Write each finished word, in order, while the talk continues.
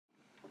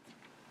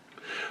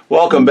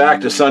Welcome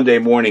back to Sunday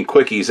Morning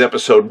Quickies,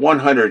 episode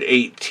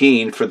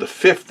 118 for the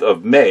 5th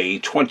of May,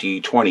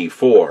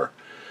 2024.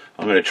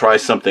 I'm going to try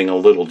something a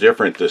little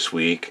different this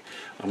week.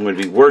 I'm going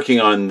to be working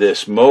on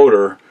this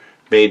motor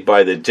made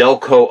by the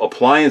Delco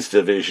appliance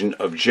division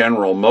of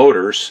General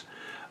Motors.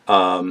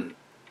 I'm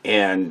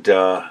going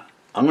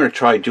to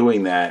try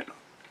doing that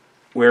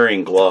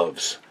wearing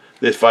gloves.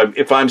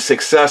 If I'm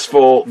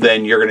successful,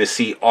 then you're going to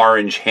see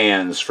orange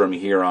hands from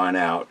here on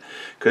out.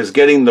 Because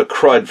getting the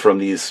crud from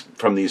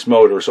these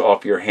motors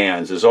off your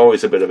hands is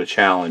always a bit of a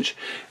challenge.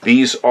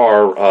 These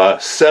are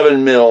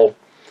 7mm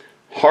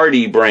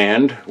Hardy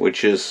brand,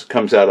 which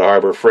comes out of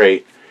Harbor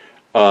Freight,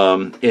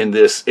 in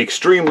this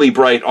extremely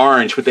bright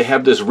orange, but they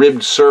have this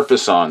ribbed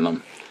surface on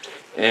them.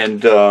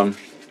 And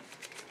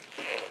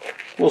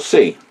we'll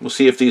see. We'll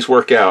see if these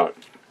work out.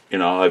 You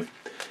know,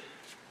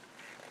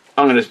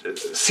 I'm going to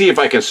see if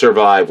I can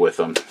survive with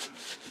them.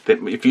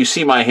 If you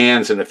see my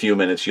hands in a few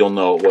minutes, you'll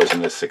know it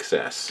wasn't a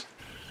success.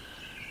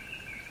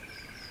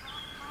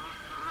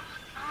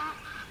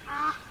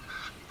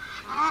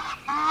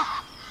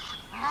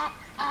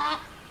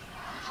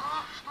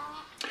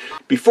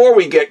 Before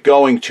we get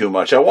going too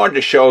much, I wanted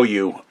to show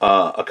you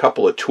a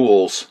couple of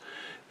tools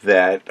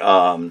that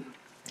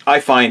I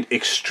find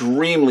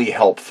extremely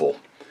helpful.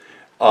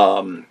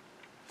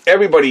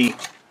 Everybody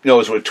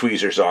knows what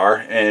tweezers are,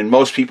 and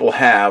most people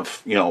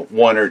have, you know,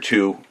 one or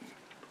two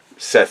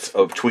sets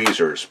of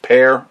tweezers. I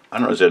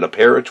don't know, is it a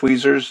pair of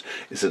tweezers?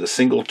 Is it a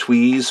single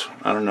tweeze?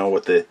 I don't know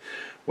what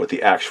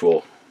the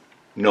actual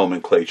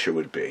nomenclature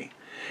would be.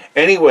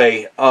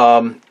 Anyway,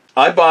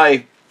 I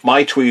buy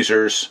my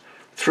tweezers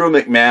through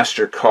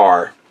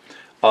McMaster-Carr.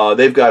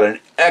 They've got an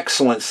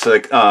excellent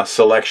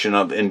selection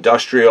of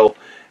industrial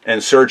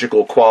and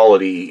surgical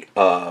quality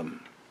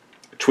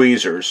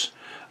tweezers.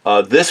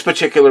 This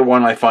particular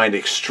one I find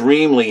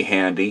extremely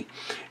handy.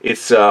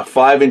 It's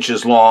 5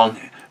 inches long,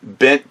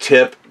 bent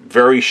tip,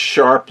 very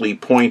sharply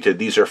pointed.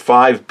 These are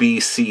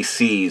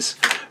 5BCCs.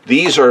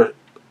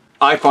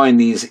 I find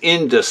these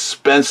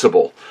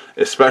indispensable,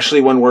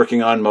 especially when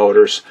working on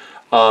motors.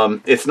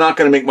 It's not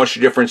going to make much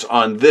difference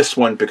on this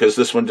one because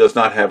this one does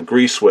not have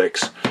grease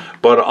wicks.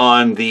 But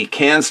on the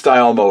can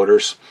style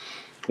motors,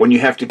 when you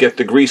have to get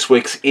the grease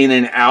wicks in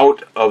and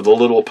out of the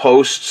little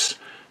posts,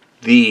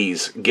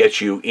 these get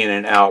you in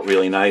and out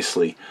really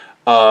nicely.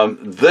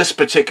 This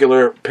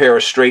particular pair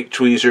of straight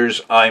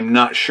tweezers, I'm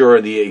not sure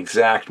the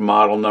exact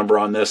model number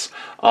on this.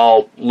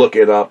 I'll look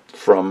it up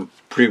from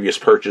previous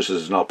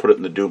purchases and I'll put it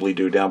in the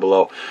doobly-doo down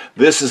below.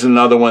 This is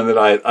another one that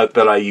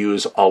I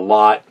use a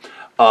lot.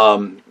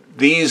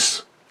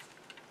 These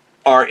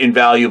are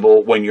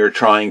invaluable when you're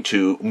trying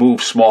to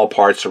move small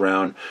parts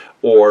around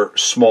or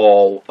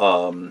small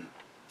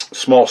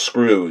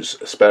screws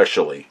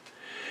especially.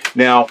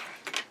 Now,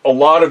 a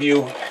lot of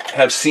you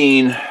have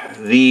seen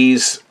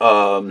these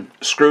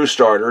screw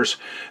starters.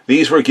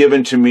 These were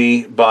given to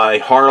me by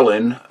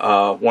Harlan,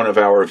 one of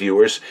our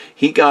viewers.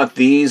 He got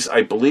these,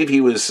 I believe he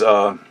was,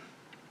 I don't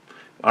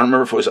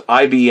remember if it was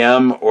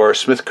IBM or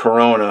Smith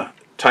Corona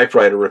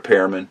typewriter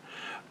repairman.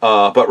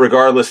 But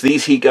regardless,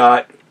 these he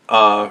got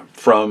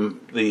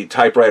from the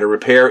typewriter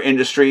repair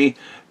industry.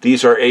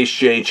 These are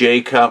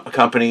HJJ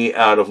company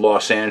out of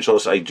Los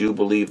Angeles. I do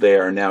believe they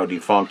are now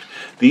defunct.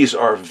 These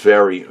are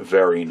very,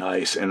 very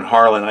nice. And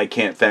Harlan, I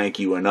can't thank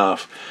you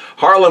enough.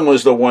 Harlan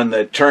was the one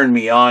that turned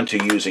me on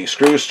to using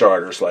screw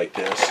starters like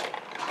this.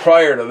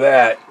 Prior to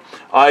that,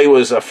 I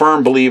was a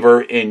firm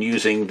believer in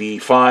using the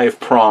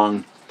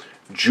 5-prong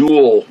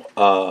jewel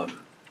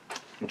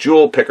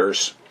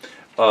pickers.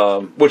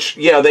 Which,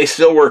 yeah, they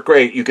still work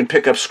great. You can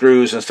pick up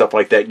screws and stuff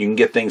like that. You can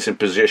get things in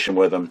position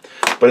with them.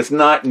 But it's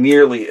not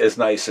nearly as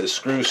nice as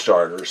screw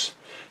starters.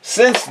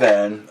 Since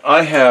then,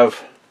 I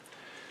have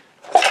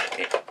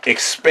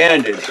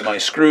expanded my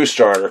screw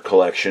starter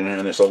collection,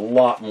 and there's a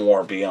lot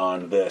more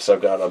beyond this.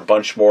 I've got a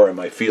bunch more in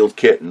my field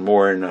kit and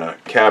more in a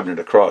cabinet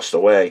across the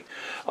way.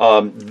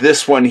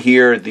 This one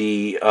here,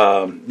 these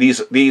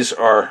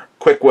are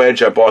quick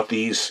wedge. I bought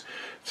these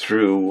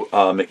through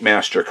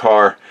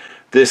McMaster-Carr.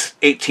 This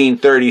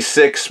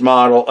 1836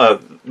 model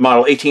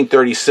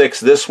 1836,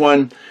 this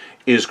one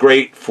is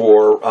great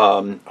for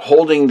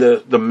holding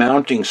the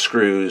mounting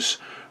screws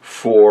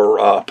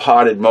for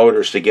potted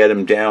motors to get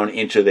them down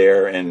into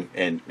there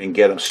and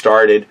get them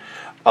started.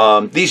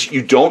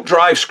 You don't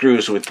drive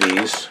screws with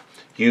these.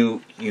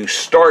 You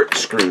start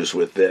screws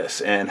with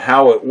this, and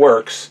how it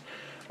works,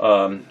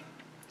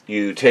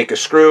 you take a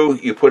screw,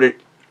 you put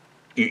it,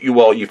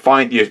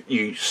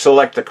 you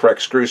select the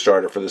correct screw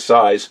starter for the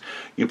size.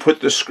 You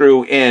put the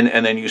screw in,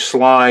 and then you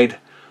slide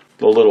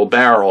the little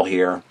barrel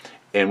here.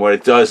 And what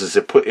it does is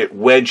it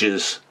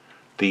wedges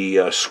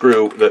the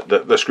screw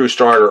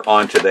starter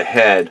onto the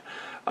head.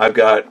 I've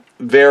got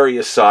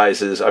various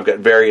sizes. I've got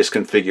various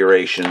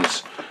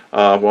configurations.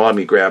 Well, let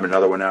me grab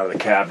another one out of the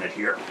cabinet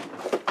here.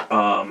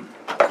 I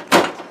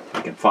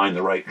can find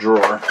the right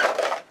drawer.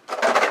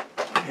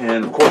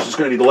 And of course, it's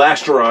going to be the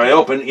last drawer I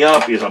open.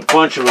 Yup, there's a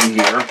bunch of them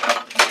here.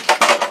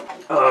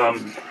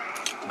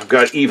 I've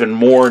got even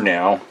more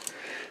now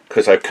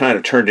because I've kind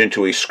of turned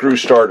into a screw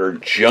starter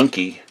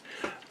junkie.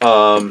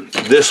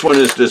 This one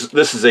is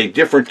this is a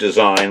different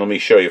design. Let me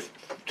show you.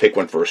 Take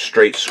one for a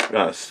straight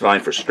design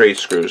for straight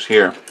screws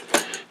here.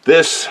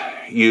 This,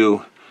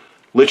 you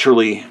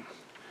literally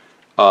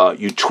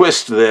you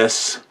twist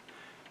this,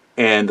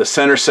 and the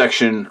center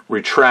section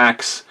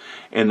retracts,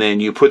 and then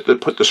you put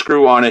the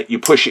screw on it. You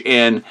push it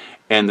in,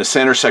 and the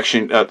center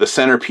section, the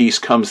centerpiece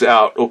comes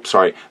out. Oops,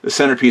 sorry. The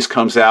centerpiece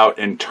comes out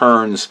and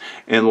turns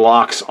and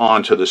locks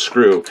onto the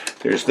screw.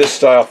 There's this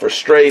style for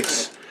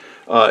straights.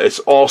 It's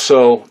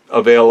also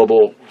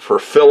available for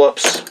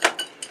Phillips.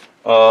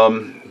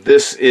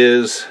 This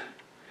is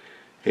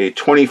a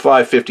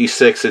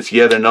 2556. It's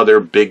yet another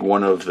big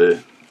one of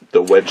the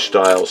wedge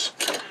styles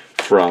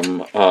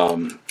from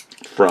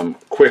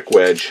Quick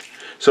Wedge.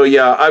 So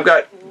yeah, I've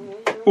got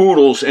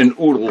oodles and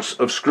oodles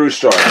of screw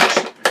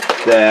starters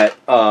that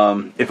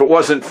if it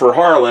wasn't for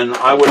Harlan,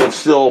 I would have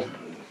still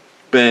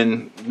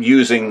been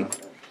using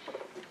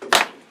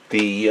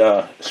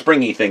the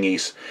springy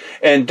thingies.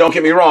 And don't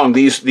get me wrong,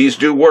 these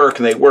do work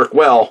and they work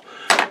well,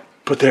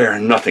 but they're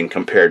nothing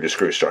compared to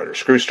screw starters.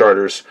 Screw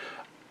starters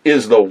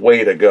is the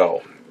way to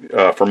go,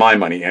 for my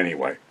money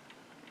anyway.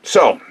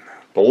 So,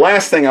 the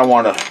last thing I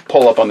want to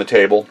pull up on the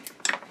table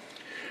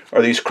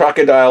are these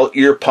crocodile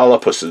ear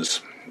polypuses.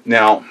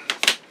 Now,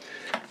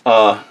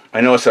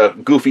 I know it's a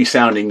goofy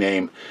sounding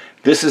name.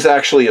 This is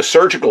actually a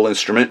surgical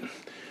instrument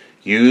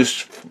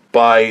used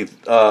by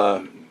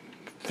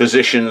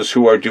physicians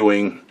who are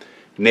doing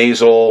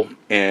nasal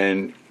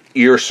and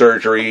ear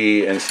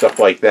surgery and stuff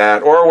like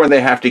that, or when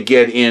they have to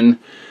get in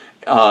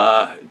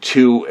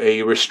to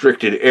a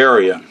restricted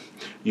area.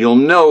 You'll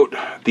note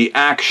the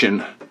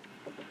action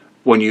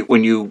when you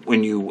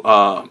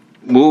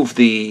move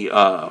the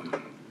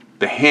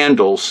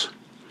handles.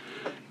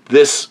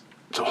 This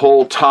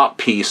whole top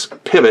piece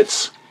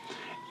pivots,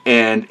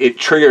 and it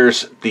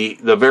triggers the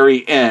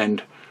very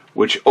end,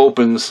 which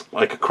opens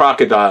like a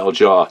crocodile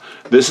jaw.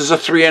 This is a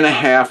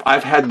 3.5.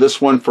 I've had this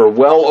one for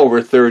well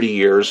over 30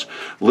 years.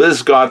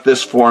 Liz got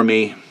this for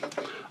me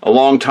a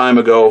long time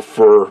ago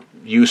for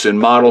use in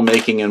model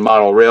making and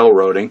model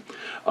railroading.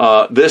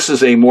 This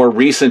is a more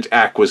recent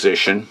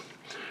acquisition.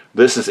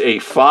 This is a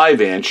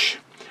 5-inch,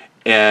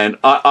 and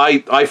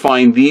I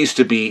find these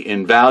to be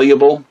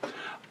invaluable.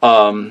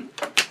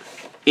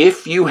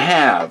 If you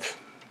have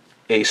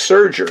a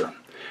serger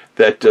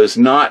that does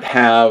not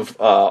have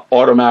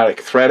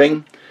automatic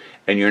threading,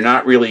 and you're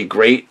not really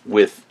great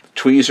with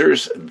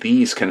tweezers,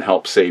 these can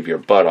help save your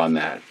butt on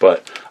that.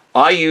 But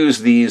I use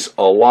these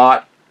a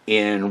lot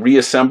in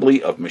reassembly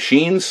of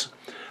machines.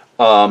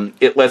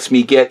 It lets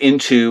me get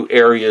into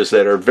areas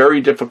that are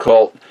very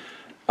difficult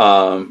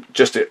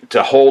just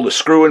to hold a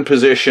screw in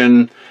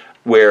position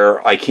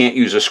where I can't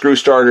use a screw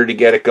starter to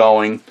get it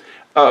going.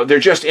 They're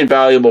just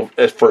invaluable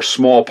for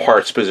small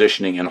parts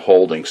positioning and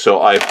holding.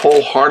 So I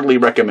wholeheartedly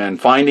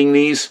recommend finding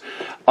these.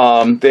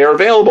 They're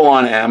available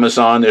on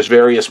Amazon. There's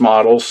various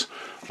models.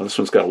 Well, this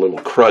one's got a little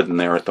crud in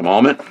there at the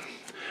moment.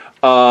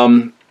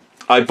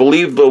 I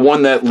believe the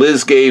one that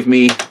Liz gave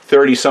me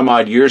 30 some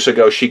odd years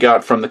ago, she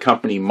got from the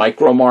company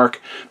Micromark.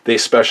 They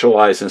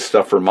specialize in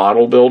stuff for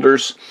model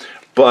builders.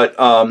 But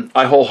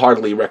I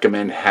wholeheartedly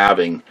recommend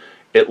having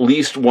at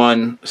least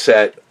one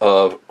set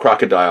of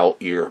crocodile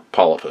ear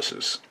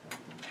polypuses.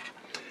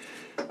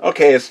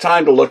 Okay, it's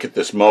time to look at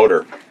this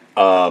motor.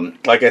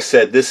 Like I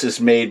said, this is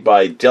made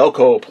by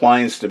Delco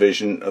Appliance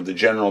Division of the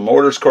General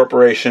Motors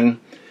Corporation,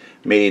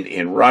 made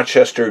in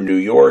Rochester, New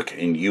York,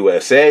 in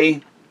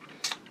USA.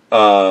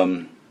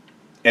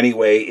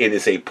 Anyway, it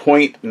is a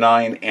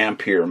 0.9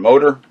 ampere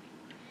motor,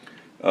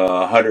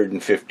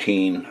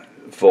 115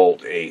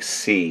 volt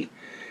AC.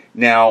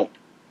 Now,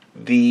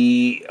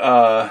 this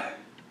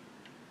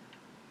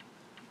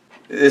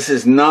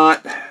is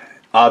not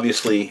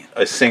obviously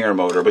a Singer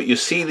motor, but you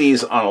see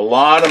these on a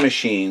lot of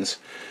machines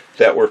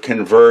that were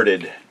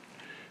converted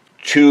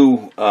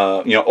to,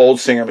 old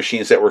Singer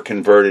machines that were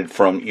converted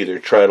from either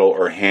treadle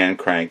or hand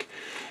crank.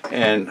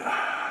 And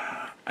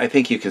I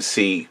think you can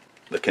see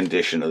the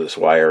condition of this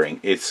wiring.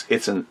 It's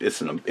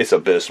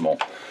abysmal.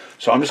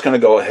 So I'm just going to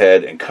go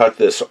ahead and cut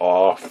this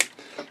off,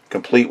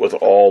 complete with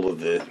all of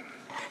the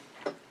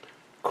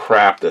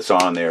crap that's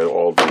on there,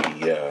 all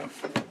the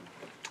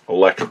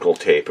electrical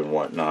tape and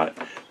whatnot.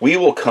 We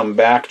will come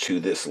back to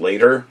this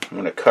later. I'm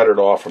going to cut it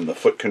off from the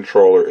foot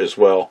controller as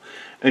well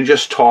and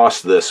just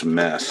toss this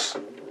mess.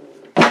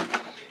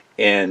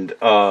 And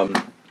we're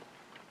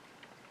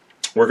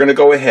going to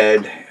go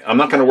ahead. I'm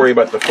not going to worry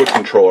about the foot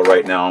controller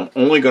right now. I'm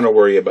only going to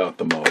worry about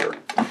the motor.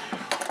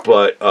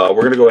 But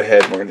we're going to go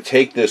ahead and we're going to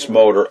take this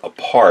motor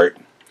apart,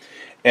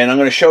 and I'm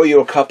going to show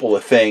you a couple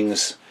of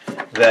things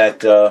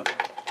that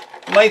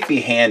might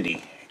be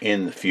handy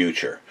in the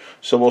future.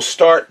 So we'll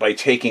start by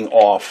taking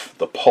off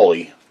the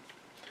pulley,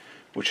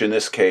 which in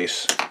this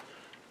case,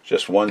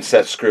 just one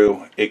set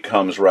screw, it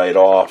comes right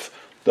off.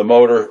 The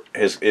motor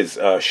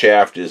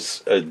shaft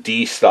is a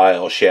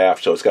D-style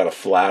shaft, so it's got a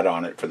flat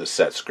on it for the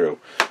set screw.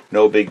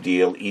 No big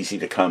deal, easy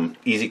come,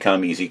 easy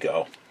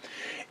go.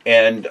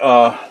 And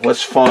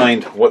let's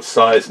find what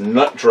size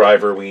nut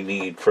driver we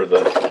need for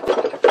the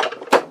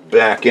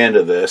back end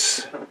of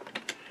this.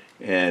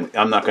 And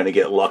I'm not going to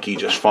get lucky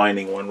just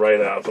finding one right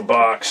out of the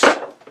box.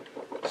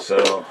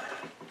 So,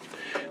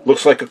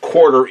 looks like a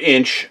 1/4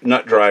 inch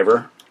nut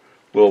driver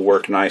will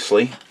work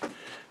nicely.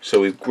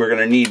 So we're going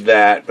to need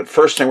that. But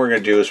first thing we're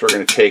going to do is we're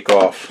going to take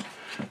off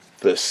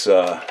this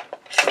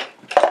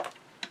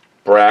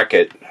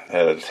bracket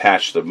that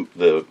attached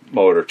the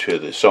motor to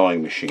the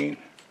sewing machine.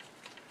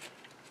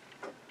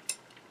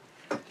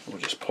 We'll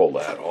just pull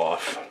that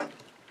off.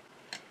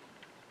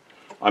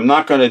 I'm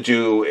not going to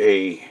do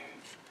a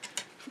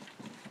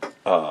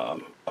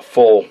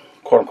full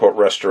quote-unquote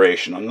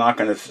restoration. I'm not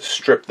going to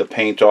strip the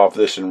paint off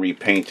this and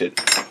repaint it,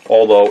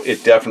 although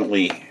it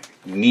definitely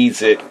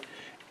needs it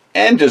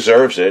and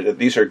deserves it.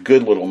 These are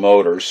good little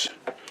motors.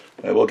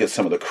 I will get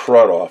some of the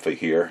crud off of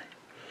here.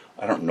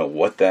 I don't know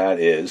what that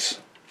is.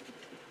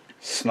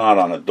 Snot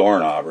on a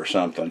doorknob or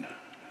something.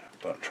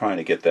 But I'm trying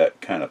to get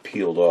that kind of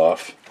peeled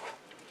off.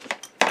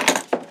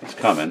 It's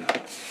coming.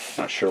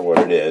 Not sure what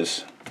it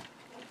is.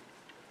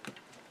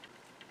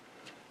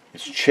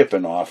 It's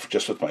chipping off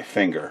just with my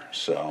finger,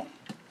 so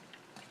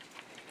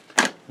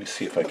let me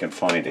see if I can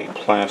find a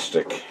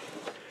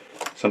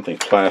something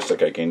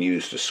plastic I can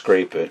use to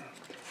scrape it.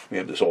 We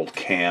have this old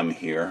cam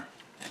here.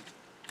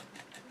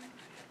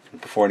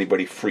 Before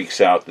anybody freaks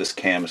out, this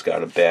cam's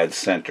got a bad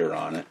center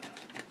on it.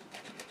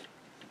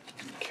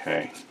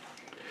 Okay,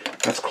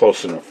 that's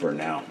close enough for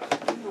now.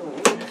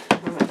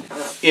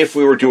 If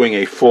we were doing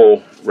a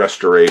full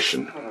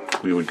restoration,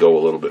 we would go a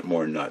little bit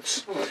more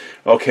nuts.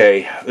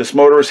 Okay, this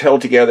motor is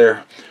held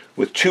together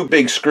with 2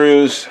 big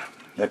screws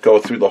that go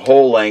through the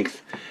whole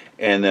length,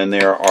 and then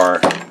there are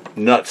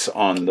nuts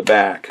on the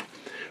back.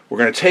 We're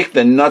going to take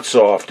the nuts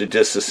off to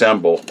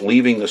disassemble,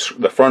 leaving the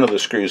front of the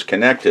screws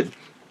connected,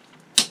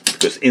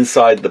 because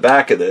inside the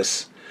back of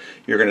this,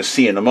 you're going to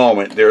see in a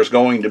moment, there's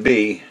going to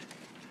be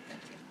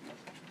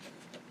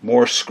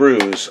more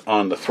screws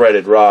on the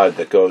threaded rod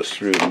that goes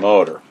through the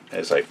motor.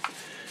 As I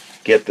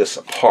get this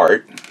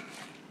apart,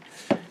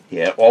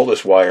 yeah, all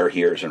this wire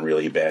here is in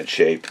really bad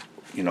shape.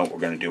 You know what we're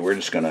going to do? We're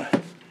going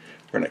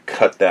to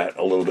cut that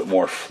a little bit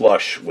more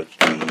flush with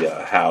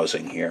the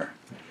housing here,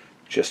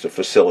 just to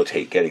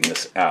facilitate getting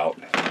this out.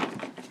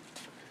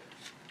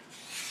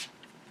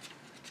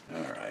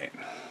 All right,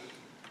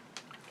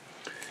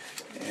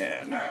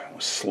 and we'll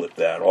slip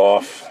that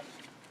off.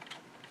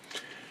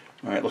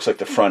 All right, looks like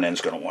the front end's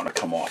going to want to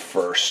come off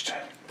first.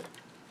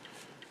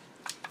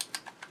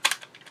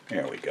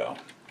 There we go,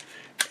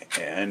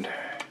 and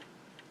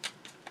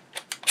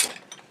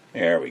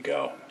there we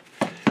go.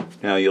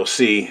 Now you'll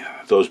see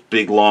those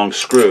big long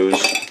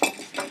screws.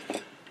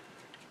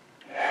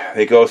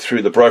 They go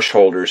through the brush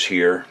holders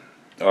here,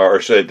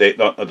 or so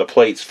the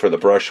plates for the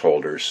brush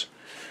holders.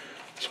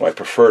 So I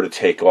prefer to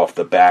take off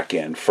the back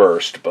end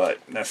first, but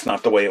that's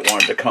not the way it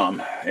wanted to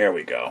come. There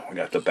we go. We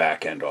got the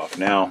back end off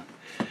now.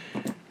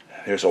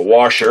 There's a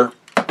washer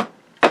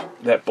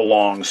that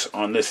belongs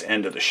on this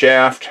end of the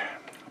shaft,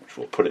 which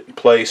we'll put it in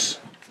place.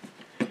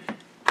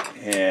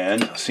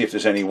 And see if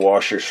there's any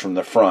washers from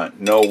the front.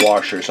 No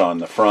washers on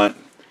the front.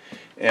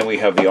 And we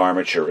have the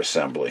armature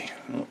assembly.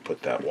 I'll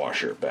put that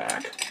washer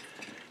back.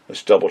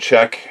 Let's double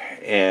check,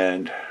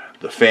 and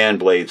the fan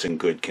blade's in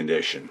good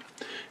condition.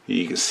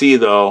 You can see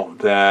though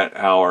that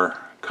our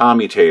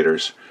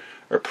commutators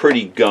are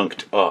pretty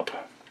gunked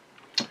up.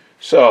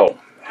 So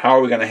how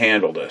are we going to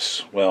handle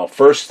this? Well,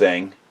 first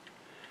thing,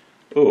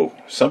 ooh,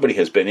 somebody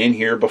has been in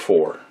here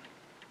before.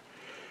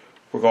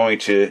 We're going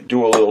to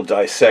do a little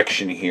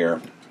dissection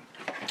here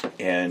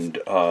and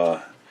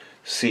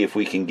see if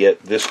we can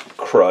get this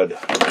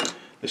crud,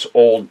 this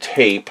old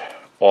tape,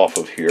 off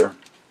of here,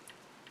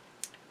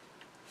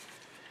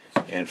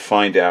 and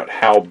find out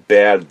how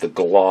bad the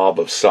glob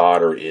of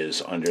solder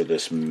is under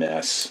this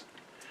mess.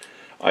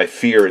 I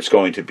fear it's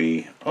going to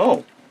be,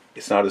 oh,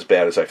 it's not as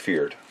bad as I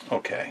feared.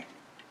 Okay,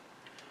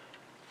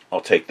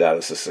 I'll take that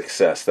as a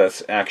success.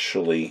 That's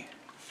actually,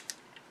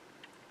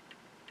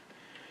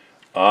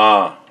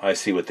 I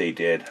see what they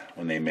did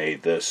when they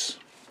made this.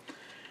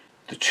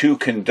 The 2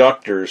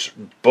 conductors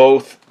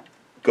both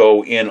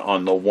go in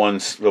on the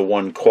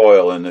one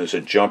coil, and there's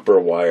a jumper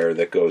wire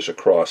that goes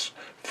across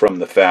from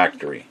the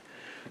factory.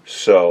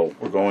 So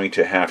we're going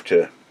to have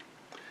to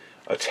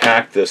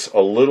attack this a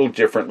little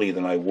differently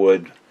than I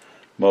would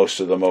most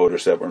of the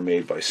motors that were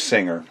made by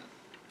Singer.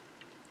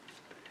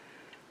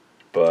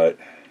 But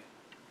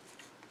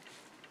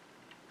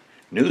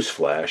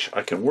newsflash,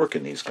 I can work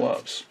in these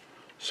gloves.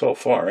 So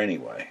far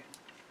anyway.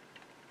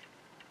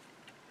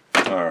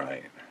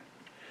 Alright.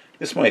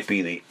 This might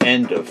be the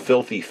end of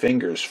filthy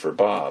fingers for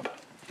Bob.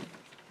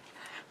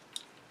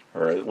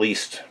 Or at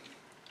least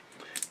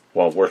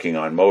while working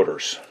on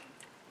motors.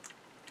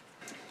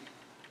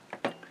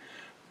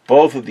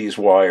 Both of these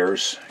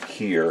wires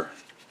here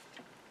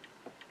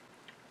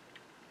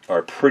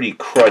are pretty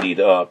cruddied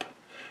up.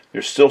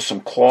 There's still some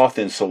cloth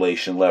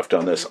insulation left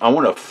on this. I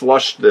want to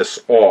flush this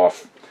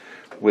off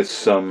with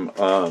some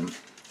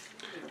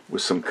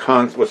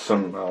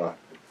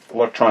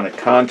electronic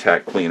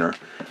contact cleaner.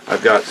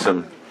 I've got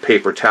some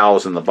paper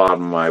towels in the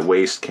bottom of my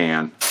waste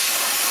can,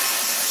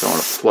 so I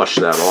want to flush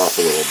that off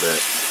a little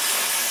bit.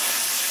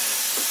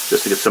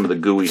 just to get some of the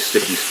gooey,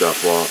 sticky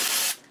stuff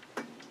off.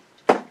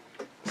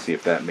 See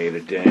if that made a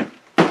dang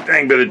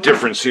bit of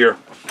difference here.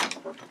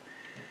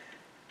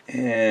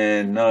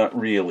 And not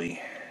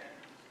really.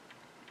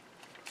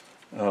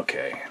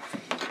 Okay.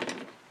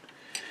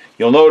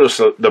 You'll notice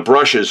that the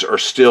brushes are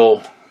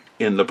still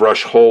in the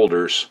brush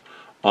holders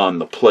on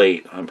the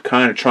plate. I'm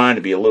kind of trying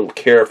to be a little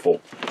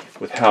careful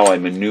with how I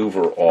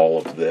maneuver all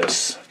of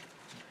this.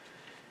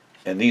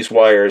 And these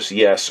wires,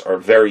 yes, are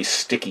very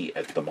sticky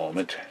at the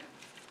moment.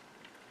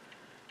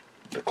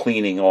 The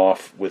cleaning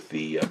off with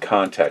the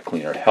contact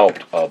cleaner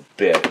helped a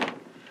bit,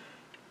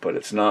 but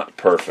it's not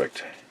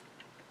perfect.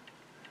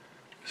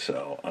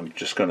 So I'm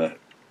just going to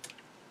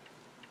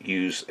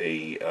use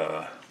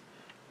a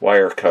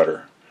wire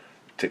cutter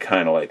to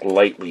kind of like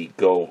lightly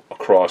go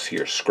across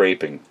here,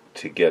 scraping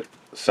to get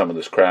some of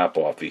this crap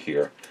off of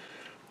here.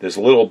 There's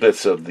little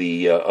bits of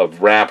the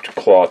of wrapped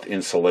cloth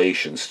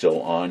insulation still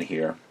on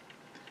here,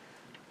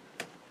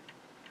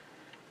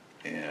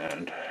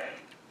 and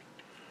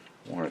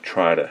I want to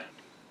try to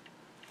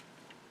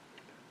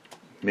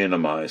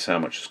minimize how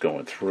much is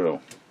going through.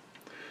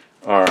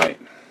 All right.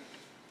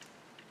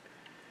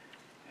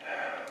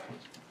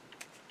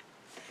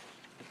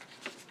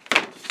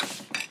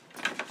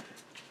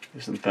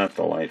 Isn't that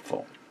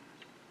delightful?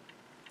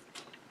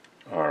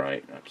 All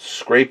right, I'm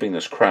scraping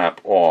this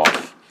crap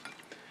off.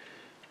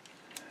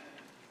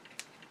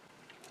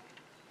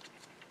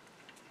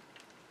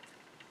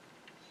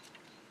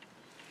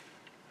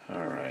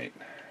 All right.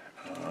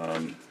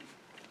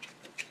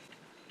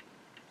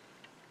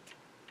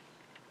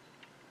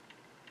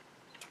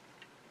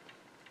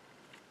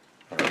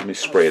 Let me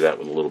spray that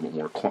with a little bit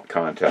more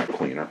contact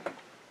cleaner.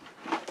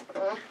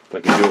 If I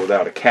can do it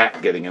without a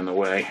cat getting in the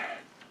way.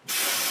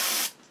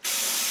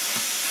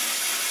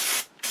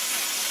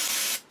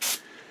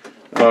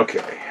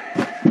 Okay.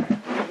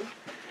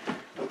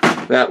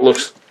 That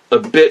looks a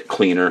bit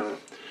cleaner.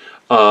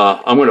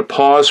 I'm going to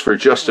pause for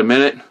just a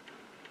minute.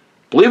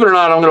 Believe it or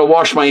not, I'm going to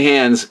wash my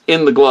hands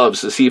in the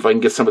gloves to see if I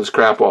can get some of this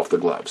crap off the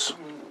gloves.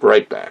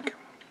 Right back.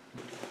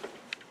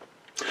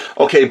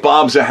 Okay,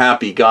 Bob's a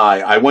happy guy.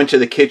 I went to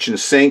the kitchen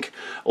sink,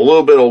 a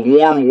little bit of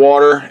warm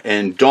water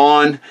and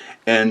Dawn,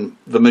 and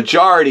the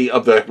majority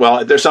of the,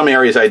 well, there's some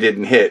areas I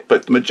didn't hit,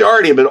 but the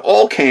majority of it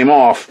all came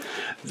off.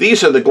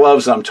 These are the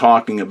gloves I'm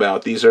talking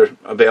about. These are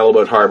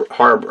available at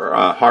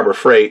Harbor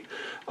Freight.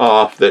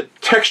 The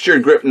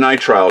textured grip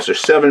nitriles are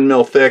 7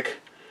 mil thick.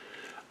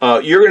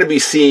 You're going to be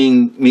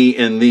seeing me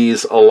in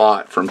these a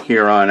lot from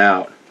here on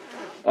out.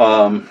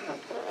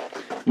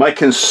 My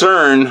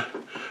concern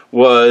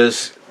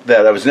was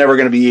that I was never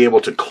going to be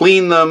able to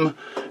clean them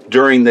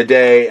during the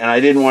day, and I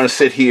didn't want to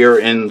sit here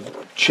and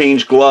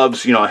change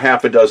gloves, you know,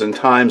 half a dozen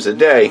times a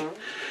day.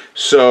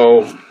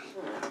 So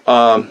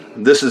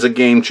this is a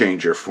game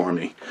changer for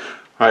me.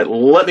 All right,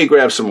 let me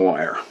grab some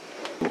wire.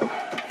 All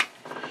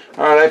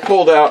right, I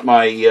pulled out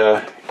my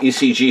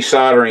ECG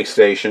soldering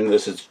station.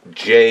 This is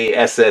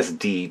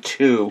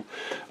JSSD2,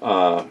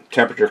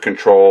 temperature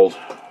controlled.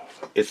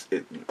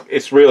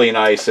 It's really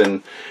nice,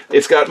 and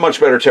it's got much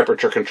better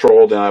temperature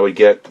control than I would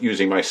get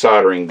using my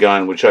soldering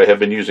gun, which I have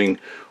been using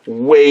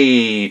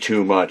way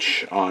too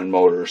much on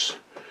motors.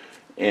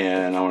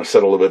 And I want to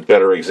set a little bit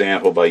better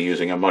example by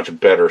using a much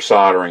better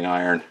soldering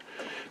iron.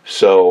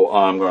 So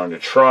I'm going to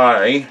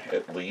try,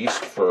 at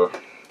least for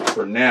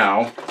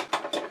now,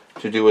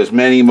 to do as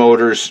many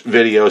motors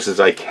videos as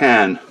I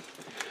can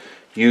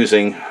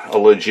using a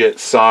legit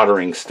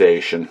soldering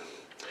station.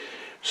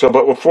 So,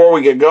 but before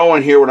we get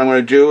going here, what I'm going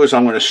to do is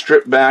I'm going to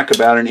strip back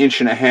about 1.5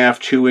 inches,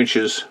 2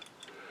 inches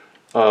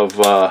of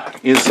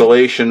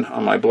insulation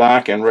on my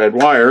black and red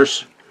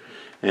wires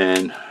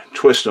and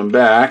twist them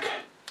back.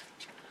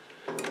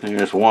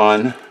 There's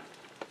one.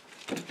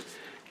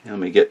 And let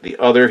me get the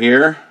other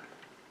here.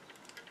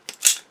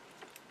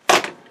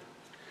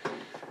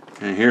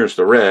 And here's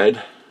the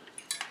red.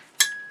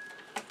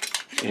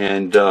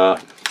 And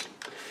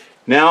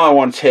now I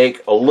want to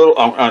take a little,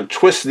 I'm going to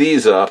twist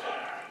these up.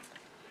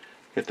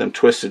 Get them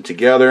twisted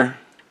together,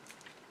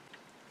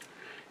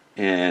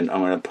 and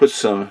I'm going to put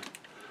some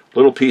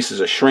little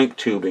pieces of shrink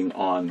tubing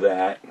on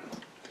that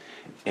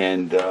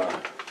and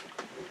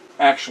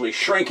actually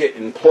shrink it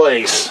in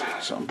place.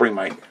 So I'll bring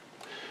my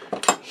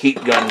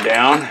heat gun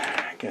down,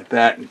 get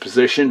that in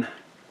position,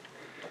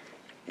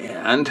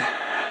 and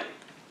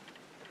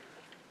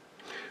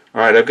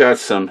alright, I've got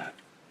some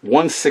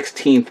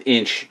 1/16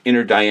 inch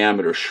inner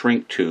diameter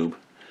shrink tube.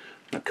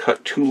 I'm going to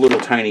cut 2 little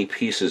tiny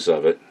pieces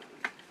of it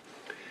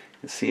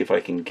and see if I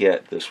can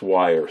get this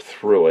wire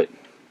through it.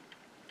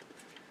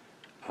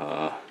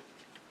 That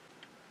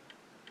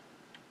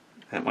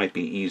might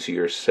be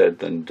easier said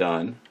than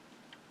done.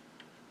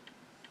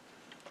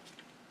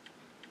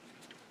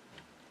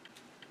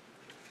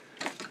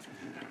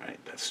 Alright,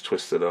 let's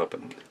twist it up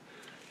and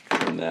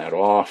turn that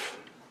off.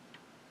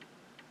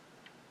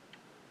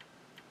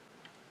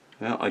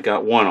 Well, I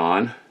got one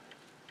on.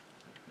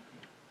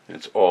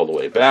 It's all the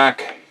way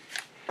back.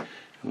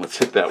 And let's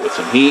hit that with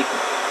some heat.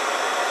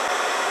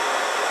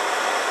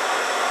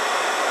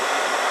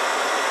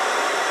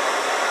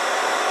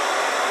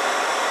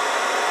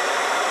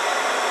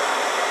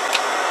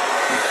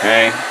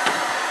 Okay.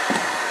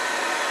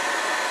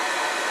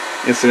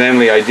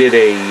 Incidentally, I did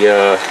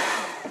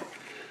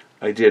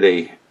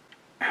a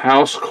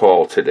house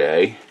call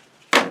today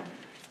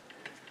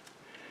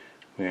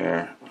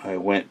where I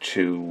went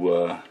to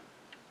a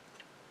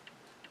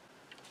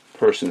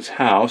person's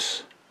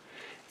house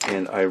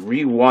and I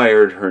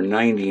rewired her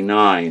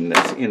 99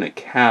 that's in a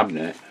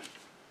cabinet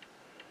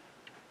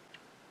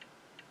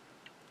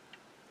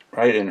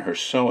right in her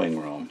sewing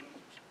room.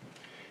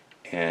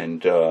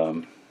 And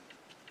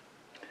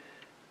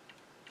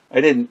I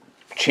didn't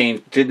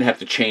have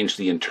to change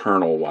the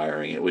internal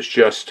wiring. It was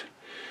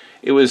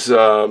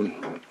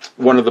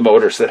one of the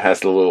motors that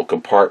has the little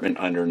compartment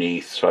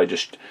underneath. So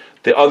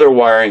the other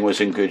wiring was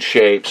in good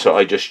shape, so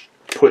I just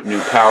put new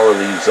power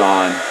leads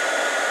on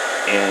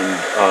and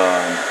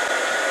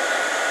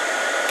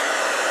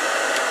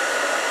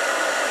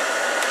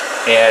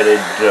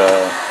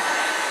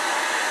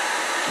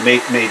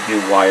made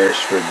new wires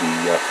for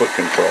the foot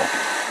control.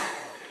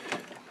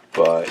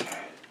 But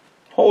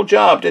whole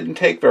job didn't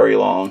take very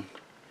long,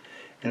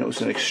 and it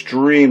was an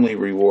extremely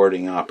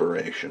rewarding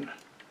operation.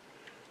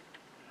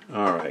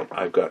 Alright,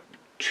 I've got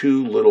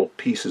two little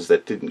pieces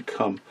that didn't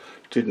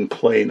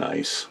play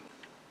nice.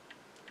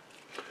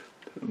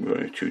 I'm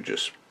going to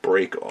just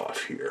break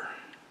off here.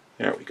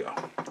 There we go.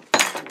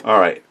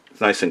 Alright,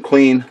 nice and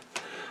clean.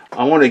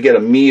 I want to get a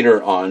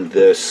meter on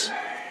this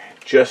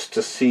just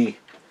to see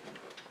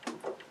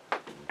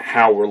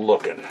how we're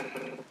looking.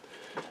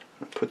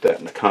 Put that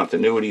in the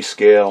continuity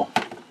scale.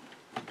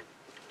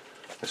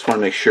 I just want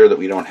to make sure that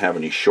we don't have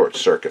any short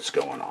circuits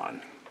going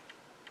on.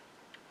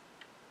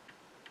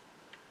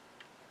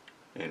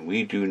 And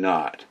we do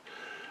not.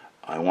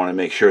 I want to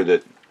make sure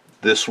that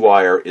this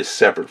wire is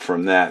separate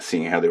from that,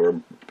 seeing how they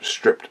were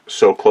stripped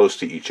so close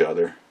to each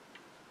other.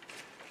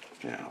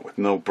 Now, with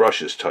no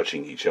brushes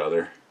touching each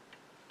other.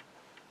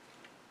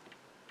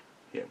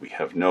 Yeah, we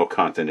have no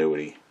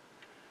continuity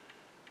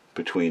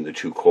between the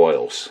two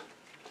coils.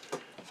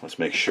 Let's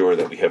make sure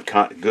that we have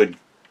good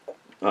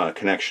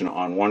connection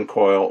on one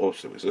coil.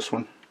 Oops, it was this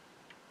one.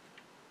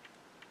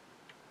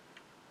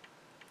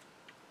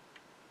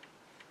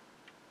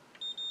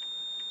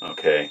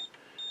 Okay,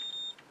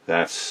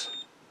 that's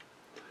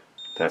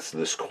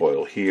this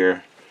coil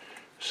here.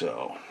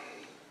 So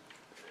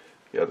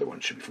the other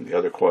one should be from the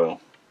other coil.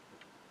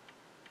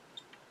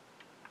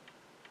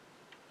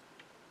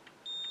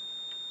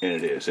 And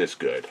it is. It's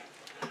good.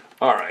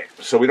 Alright,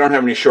 so we don't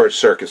have any short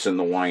circuits in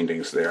the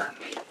windings there.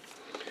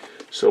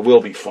 So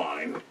we'll be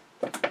fine.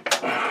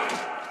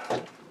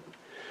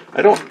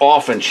 I don't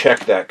often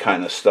check that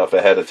kind of stuff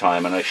ahead of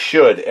time, and I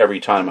should every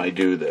time I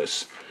do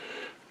this.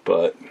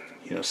 But,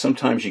 you know,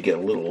 sometimes you get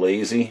a little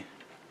lazy.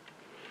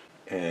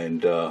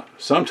 And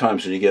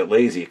sometimes when you get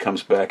lazy, it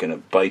comes back and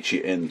it bites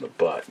you in the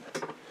butt.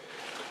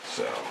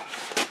 So,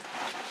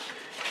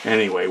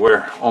 anyway,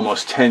 we're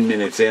almost 10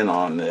 minutes in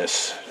on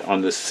this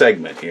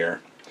segment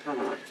here.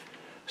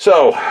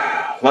 So,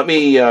 let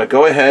me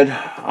go ahead.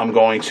 I'm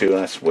going to,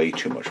 that's way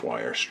too much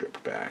wire,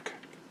 strip back.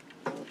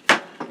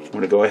 I'm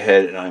going to go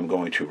ahead and I'm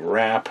going to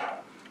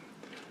wrap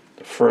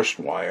the first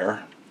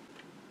wire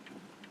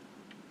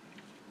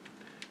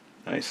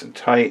nice and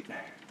tight.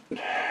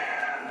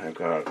 I've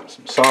got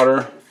some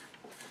solder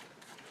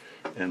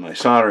and my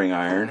soldering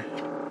iron.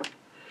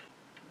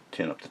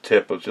 Tin up the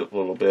tip a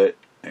little bit.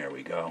 There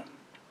we go.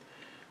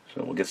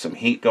 So we'll get some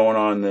heat going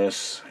on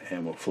this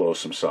and we'll flow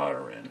some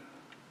solder in.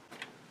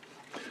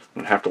 I'm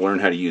going to have to learn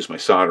how to use my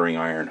soldering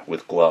iron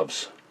with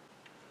gloves.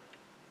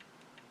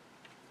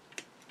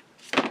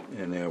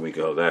 And there we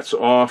go. That's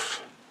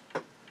off.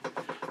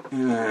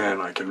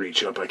 And I can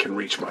reach up. I can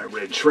reach my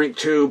red shrink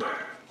tube.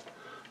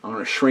 I'm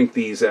going to shrink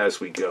these as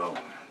we go.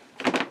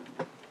 And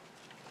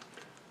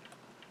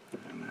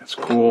that's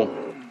cool.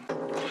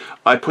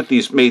 I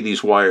made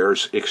these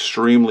wires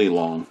extremely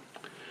long.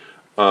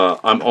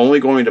 I'm only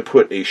going to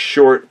put a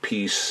short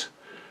piece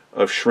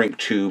of shrink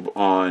tube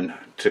on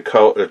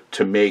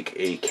to make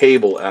a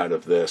cable out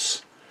of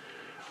this.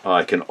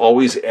 I can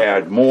always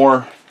add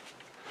more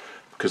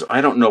because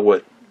I don't know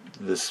what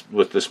this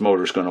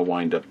motor is going to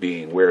wind up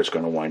being, where it's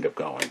going to wind up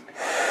going.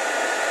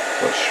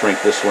 Let's shrink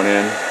this one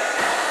in.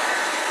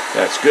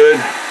 That's good.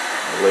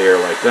 A layer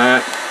like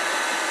that.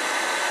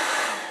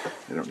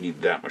 I don't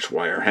need that much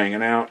wire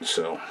hanging out,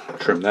 so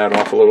trim that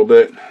off a little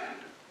bit.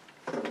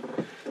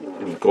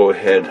 And go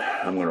ahead.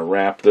 I'm going to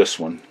wrap this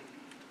one.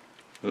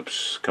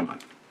 Oops, come on.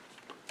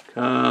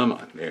 Come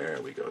on. There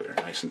we go. There,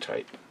 nice and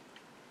tight.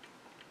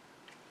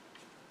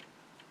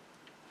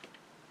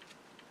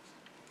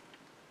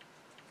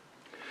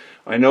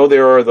 I know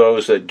there are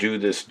those that do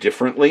this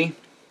differently.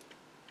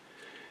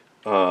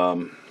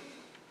 You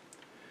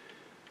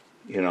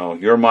know,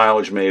 your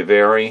mileage may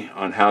vary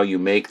on how you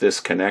make this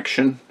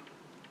connection.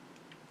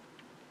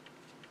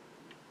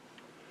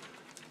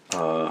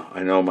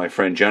 I know my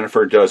friend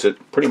Jennifer does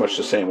it pretty much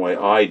the same way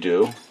I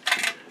do,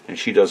 and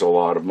she does a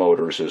lot of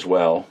motors as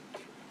well.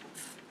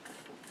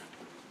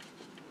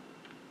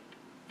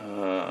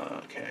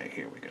 Okay,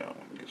 here we go.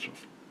 Get some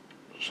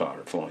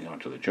solder flowing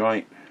onto the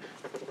joint.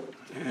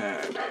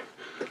 And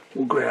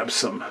we'll grab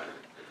some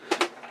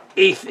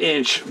 1/8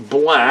 inch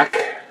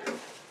black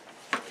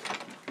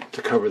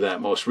to cover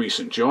that most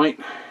recent joint.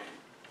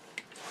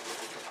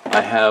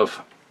 I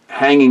have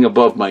hanging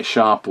above my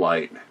shop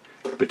light,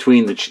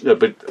 between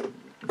the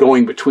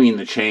going between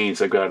the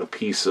chains, I've got a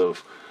piece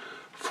of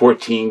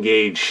 14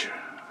 gauge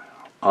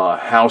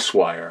house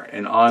wire,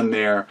 and on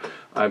there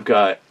I've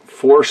got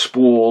 4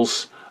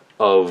 spools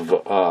of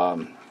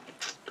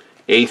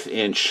 1/8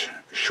 inch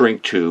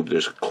shrink tube.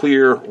 There's a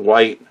clear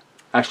white,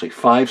 actually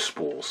 5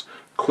 spools,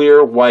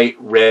 clear, white,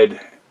 red,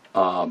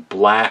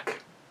 black,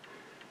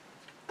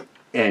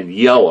 and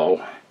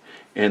yellow.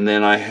 And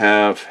then I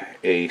have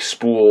a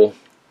spool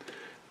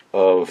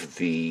of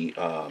the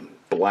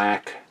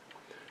black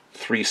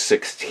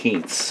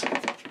 3/16.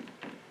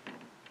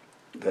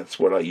 That's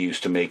what I use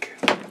to make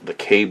the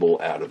cable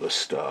out of the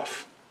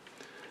stuff.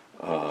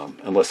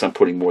 Unless I'm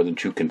putting more than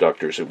 2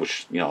 conductors, at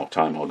which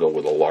time I'll go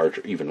with a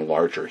larger, even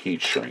larger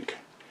heat shrink.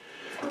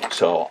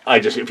 So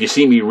if you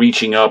see me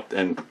reaching up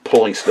and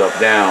pulling stuff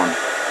down,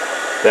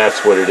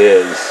 that's what it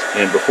is.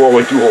 And before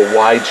we do a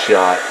wide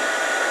shot,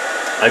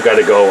 I've got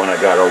to go and I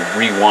got to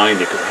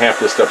rewind it, because half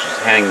this stuff's just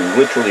hanging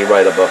literally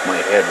right above my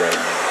head right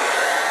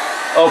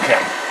now.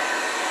 Okay,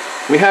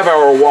 we have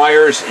our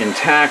wires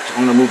intact.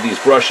 I'm going to move these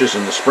brushes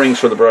and the springs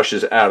for the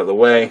brushes out of the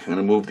way. I'm going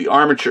to move the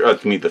armature,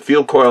 the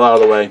field coil out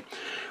of the way.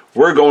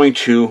 We're going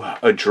to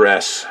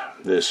address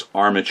this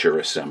armature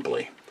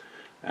assembly.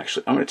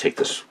 Actually, I'm going to take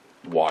this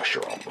washer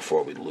off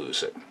before we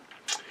lose it.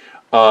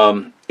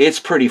 It's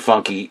pretty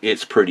funky,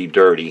 it's pretty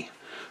dirty.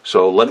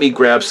 So let me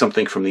grab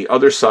something from the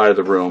other side of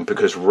the room,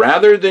 because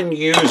rather than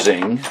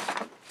using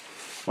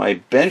my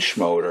bench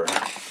motor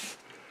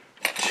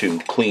to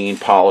clean,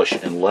 polish,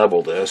 and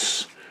level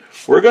this,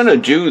 we're going to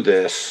do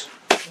this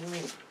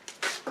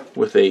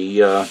with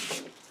a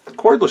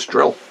cordless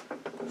drill.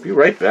 Be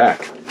right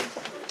back.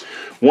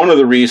 One of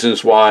the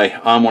reasons why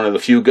I'm one of the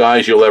few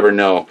guys you'll ever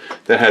know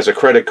that has a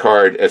credit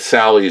card at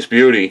Sally's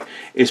Beauty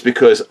is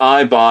because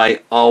I buy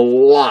a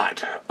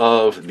lot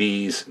of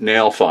these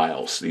nail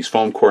files, these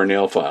foam core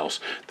nail files.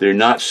 They're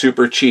not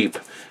super cheap,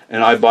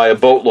 and I buy a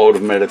boatload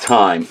of them at a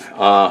time.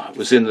 I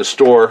was in the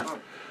store a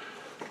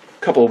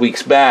couple of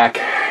weeks back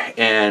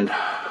and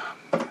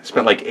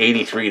spent like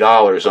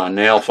 $83 on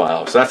nail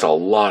files. That's a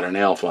lot of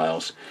nail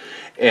files.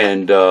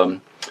 And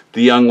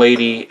the young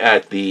lady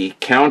at the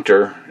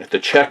counter, at the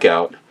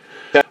checkout,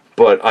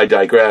 but I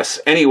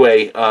digress.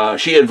 Anyway,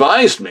 she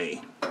advised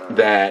me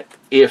that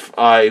if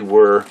I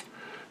were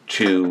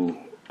to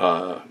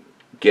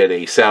get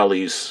a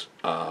Sally's,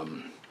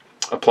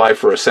 apply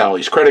for a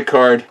Sally's credit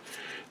card,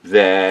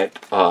 that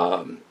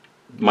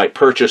my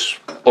purchase,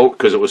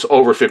 because it was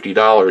over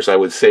 $50, I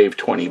would save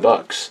 20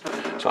 bucks.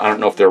 So I don't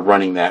know if they're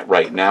running that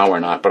right now or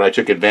not, but I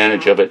took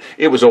advantage of it.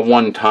 It was a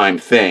one-time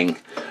thing.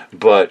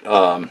 But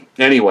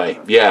anyway,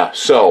 yeah,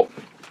 so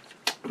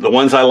the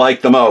ones I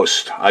like the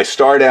most, I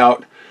start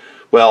out,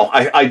 well,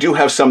 I do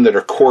have some that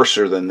are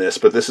coarser than this,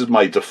 but this is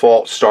my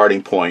default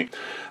starting point.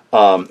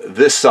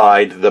 This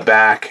side, the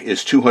back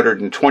is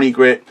 220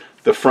 grit,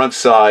 the front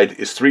side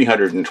is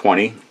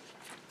 320.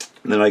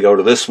 And then I go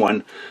to this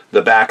one,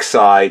 the back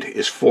side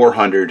is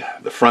 400,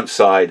 the front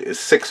side is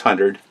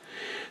 600.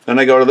 Then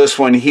I go to this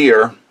one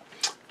here,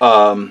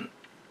 the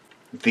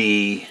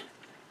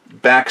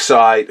back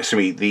side,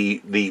 excuse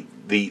me,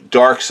 the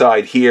dark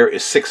side here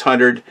is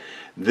 600.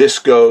 This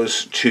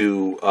goes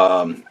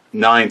to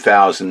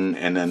 9,000,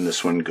 and then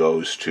this one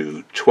goes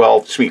to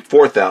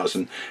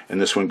 4,000,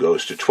 and this one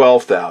goes to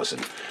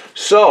 12,000.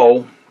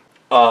 So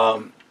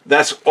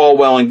that's all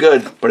well and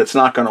good, but it's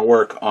not going to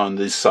work on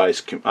these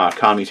size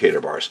commutator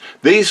bars.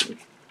 These,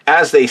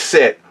 as they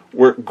sit,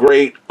 work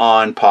great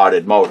on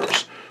potted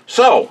motors.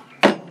 So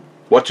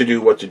what to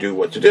do, what to do,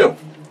 what to do.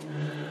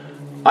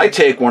 I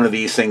take one of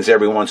these things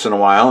every once in a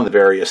while in the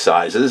various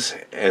sizes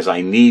as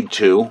I need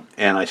to,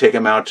 and I take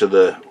them out to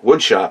the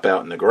wood shop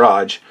out in the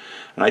garage,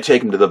 and I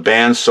take them to the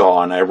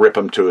bandsaw and I rip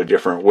them to a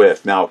different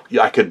width. Now,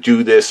 I could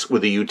do this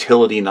with a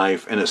utility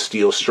knife and a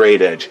steel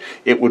straight edge.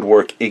 It would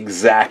work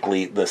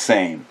exactly the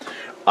same.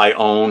 I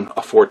own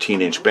a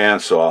 14-inch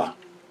bandsaw.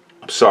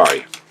 I'm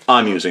sorry,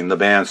 I'm using the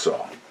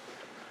bandsaw.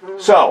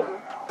 So,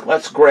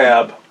 let's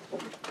grab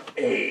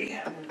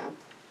a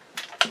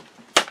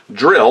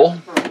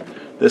drill.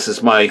 This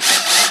is my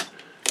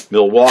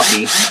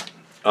Milwaukee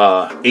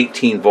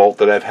 18 volt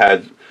that I've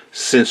had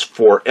since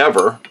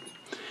forever.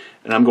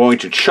 And I'm going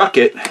to chuck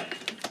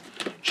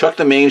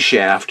the main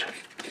shaft.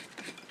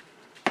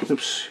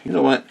 Oops, you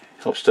know what?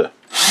 Helps to,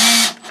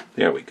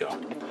 there we go.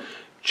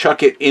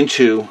 Chuck it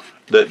into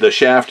the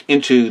shaft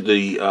into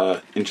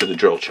the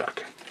drill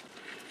chuck.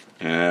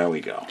 There we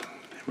go.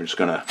 We're just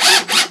gonna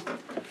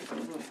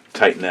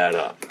tighten that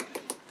up.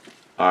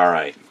 All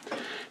right.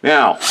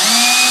 Now,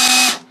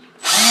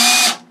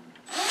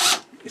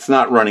 it's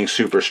not running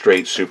super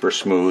straight, super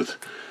smooth.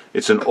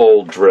 It's an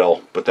old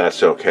drill, but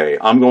that's okay.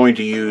 I'm going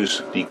to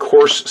use the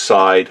coarse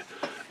side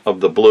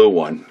of the blue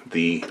one,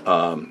 the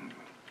was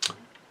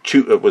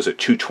it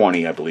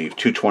 220, I believe,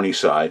 220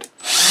 side.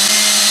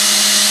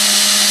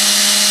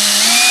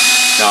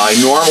 Now I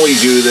normally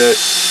do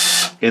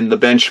this in the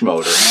bench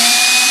motor,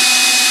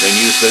 Then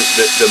use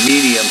the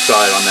medium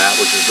side on that,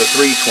 which is the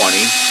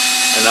 320.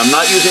 And I'm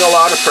not using a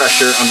lot of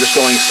pressure. I'm just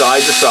going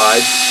side to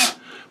side.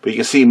 But you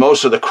can see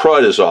most of the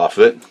crud is off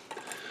it.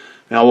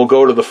 Now we'll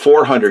go to the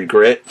 400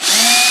 grit.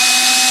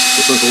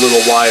 This one's a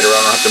little wider.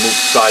 I don't have to move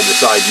side to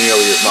side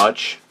nearly as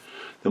much.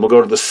 Then we'll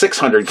go to the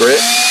 600 grit.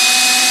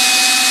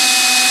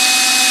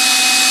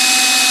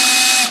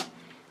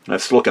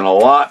 That's looking a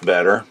lot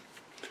better.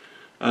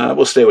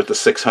 We'll stay with the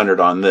 600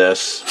 on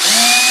this.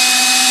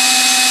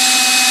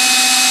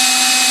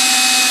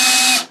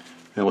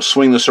 And we'll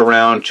swing this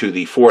around to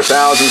the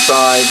 4000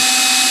 side.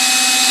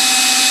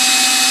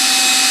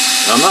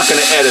 Now, I'm not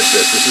going to edit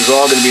this. This is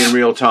all going to be in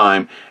real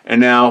time.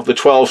 And now the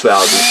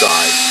 12,000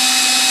 side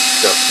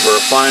for a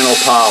final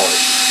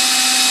polish.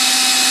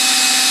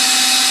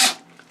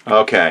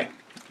 Okay,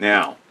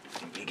 now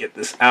let me get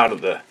this out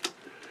of the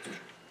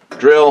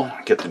drill.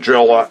 Get the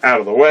drill out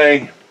of the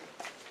way.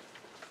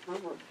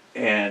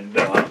 And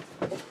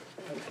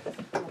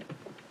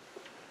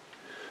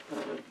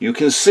you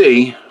can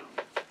see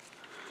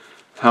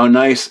how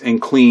nice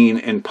and clean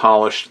and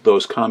polished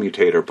those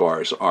commutator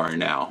bars are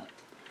now.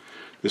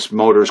 This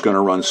motor is going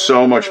to run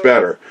so much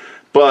better.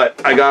 But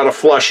I got to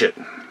flush it.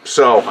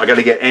 So I got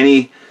to get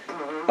any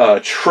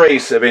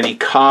trace of any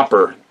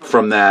copper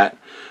from that.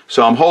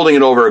 So I'm holding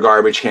it over a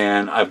garbage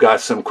can. I've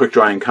got some quick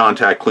drying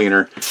contact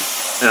cleaner.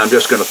 And I'm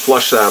just going to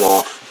flush that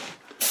off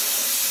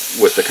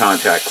with the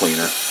contact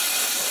cleaner.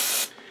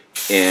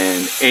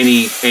 And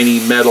any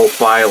metal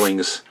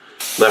filings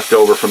left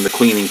over from the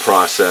cleaning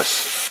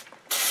process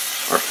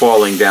are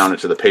falling down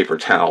into the paper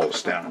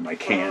towels down in my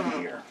can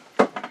here.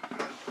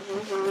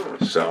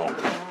 So,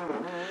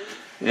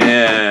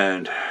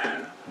 and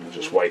I'll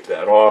just wipe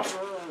that off.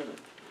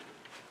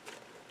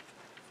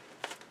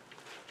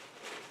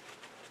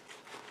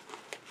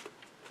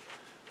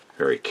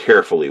 Very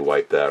carefully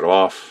wipe that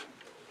off.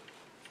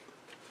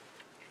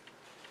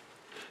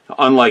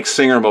 Unlike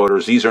Singer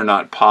motors, these are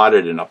not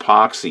potted in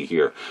epoxy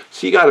here.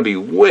 So you got to be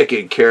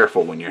wicked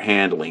careful when you're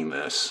handling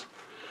this.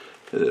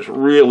 It is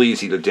real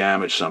easy to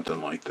damage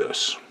something like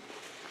this.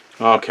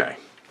 Okay.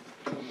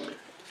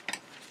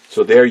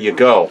 So there you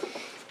go.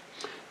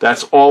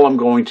 That's all I'm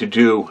going to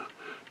do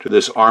to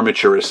this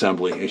armature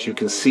assembly. As you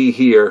can see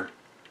here,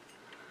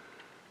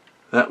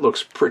 that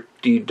looks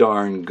pretty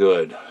darn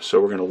good.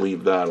 So we're going to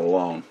leave that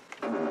alone.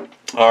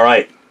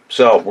 Alright,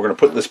 so we're going to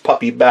put this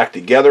puppy back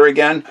together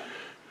again.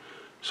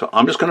 So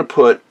I'm just going to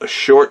put a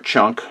short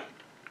chunk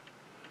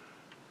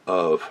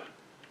of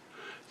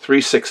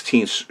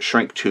 3/16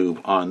 shrink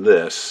tube on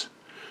this.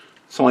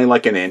 It's only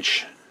like an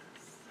inch.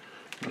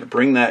 I'm going to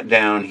bring that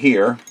down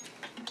here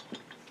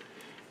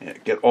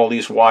and get all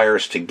these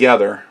wires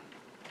together.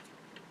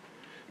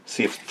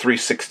 See if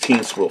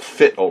 3/16 will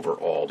fit over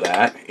all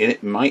that. And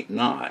it might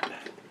not.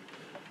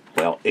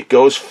 Well, it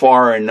goes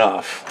far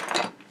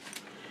enough.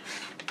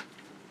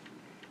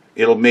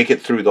 It'll make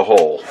it through the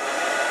hole.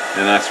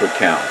 And that's what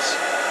counts.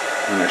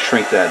 I'm going to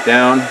shrink that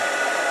down.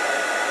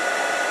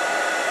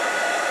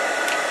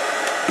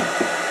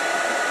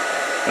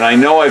 And I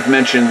know I've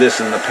mentioned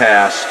this in the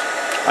past.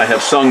 I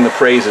have sung the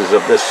praises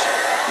of this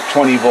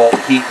 20-volt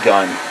heat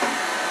gun.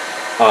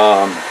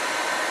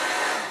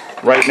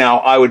 Right now,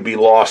 I would be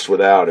lost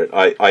without it.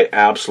 I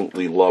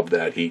absolutely love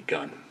that heat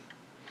gun.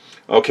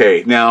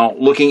 Okay, now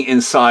looking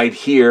inside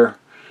here,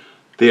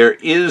 there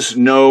is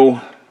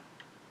no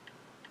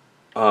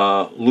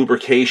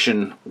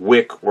lubrication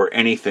wick or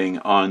anything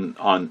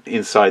on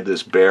inside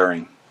this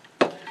bearing.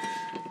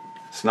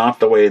 It's not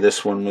the way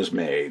this one was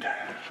made.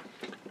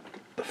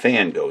 The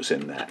fan goes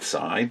in that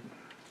side.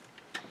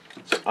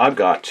 So I've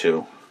got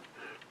to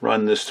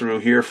run this through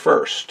here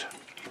first,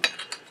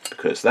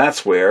 because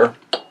that's where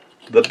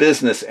the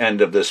business end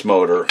of this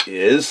motor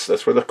is.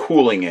 That's where the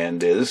cooling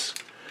end is.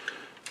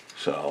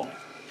 So,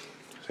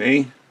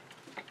 see?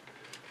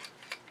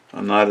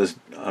 I'm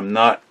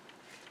not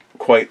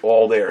quite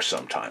all there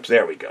sometimes.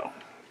 There we go.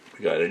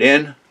 We got it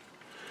in.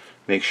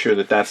 Make sure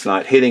that that's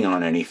not hitting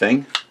on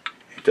anything.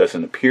 It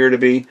doesn't appear to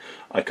be.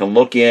 I can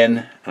look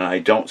in and I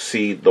don't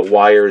see the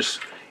wires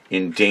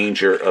in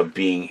danger of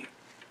being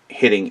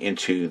hitting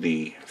into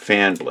the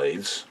fan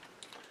blades.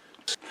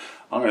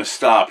 I'm going to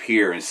stop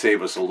here and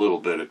save us a little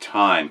bit of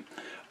time.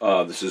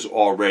 This is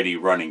already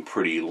running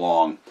pretty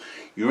long.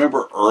 You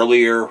remember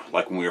earlier,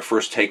 like when we were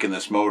first taking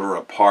this motor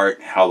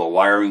apart, how the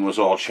wiring was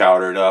all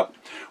chowdered up?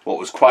 Well, it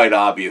was quite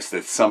obvious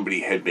that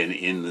somebody had been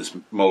in this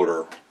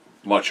motor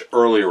much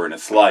earlier in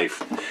its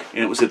life.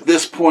 And it was at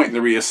this point in the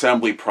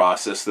reassembly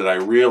process that I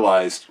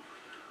realized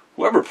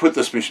whoever put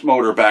this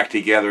motor back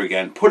together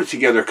again put it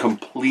together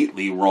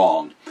completely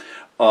wrong.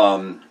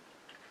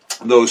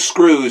 Those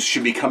screws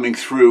should be coming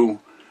through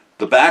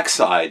the back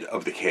side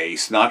of the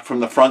case, not from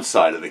the front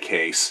side of the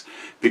case,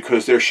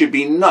 because there should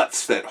be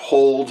nuts that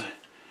hold,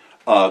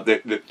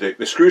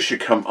 the screws should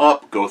come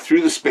up, go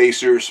through the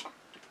spacers,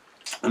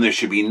 and there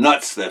should be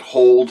nuts that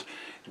hold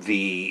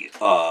the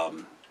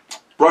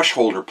brush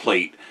holder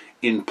plate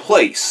in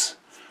place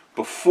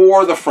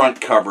before the front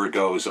cover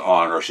goes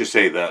on, or I should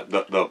say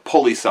the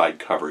pulley side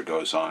cover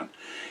goes on.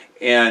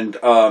 And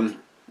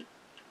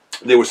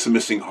there was some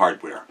missing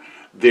hardware.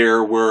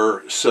 There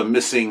were some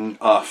missing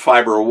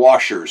fiber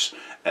washers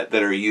that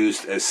are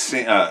used as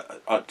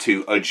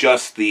to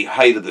adjust the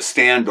height of the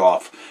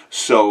standoff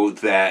so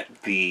that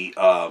the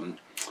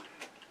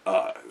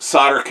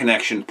solder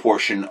connection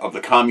portion of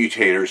the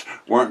commutators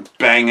weren't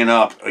banging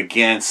up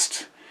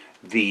against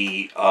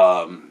the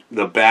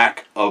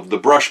back of the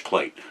brush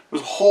plate. There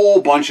was a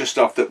whole bunch of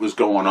stuff that was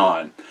going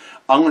on.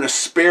 I'm going to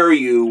spare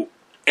you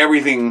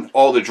everything,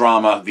 all the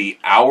drama, the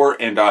hour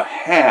and a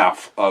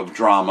half of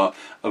drama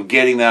of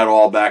getting that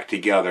all back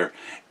together.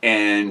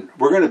 And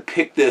we're going to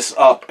pick this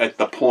up at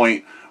the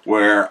point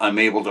where I'm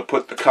able to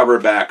put the cover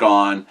back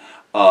on.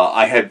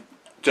 I had,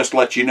 just to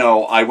let you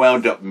know, I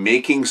wound up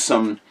making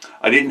some,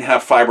 I didn't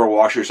have fiber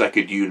washers I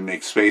could use to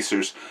make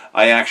spacers.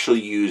 I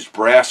actually used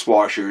brass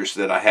washers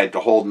that I had to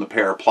hold in a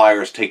pair of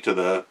pliers, take to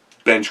the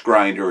bench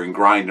grinder and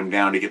grind them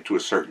down to get to a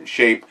certain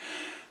shape.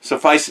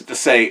 Suffice it to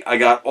say, I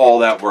got all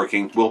that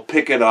working. We'll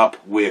pick it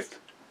up with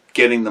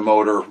getting the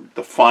motor,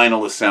 the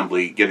final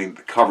assembly, getting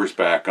the covers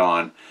back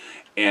on,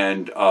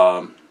 and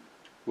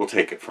we'll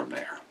take it from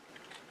there.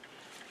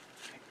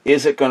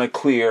 Is it going to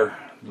clear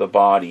the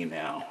body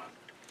now?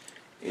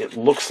 It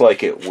looks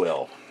like it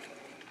will.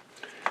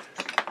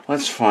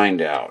 Let's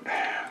find out,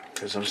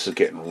 because this is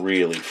getting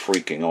really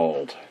freaking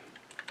old.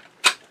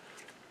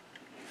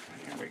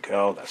 Here we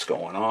go, that's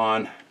going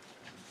on.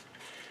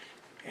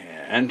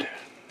 And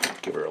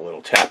give her a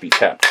little tappy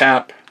tap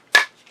tap.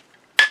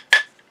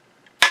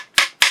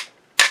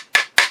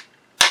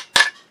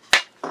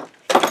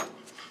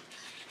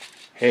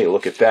 Hey,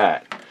 look at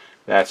that.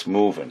 That's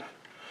moving.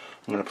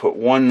 I'm going to put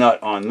one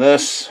nut on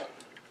this.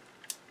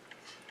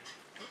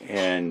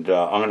 And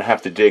I'm going to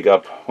have to dig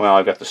up, well,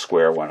 I got the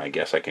square one, I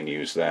guess I can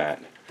use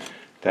that.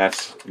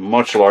 That's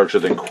much larger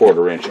than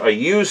 1/4 inch. I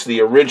used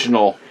the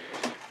original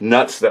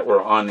nuts that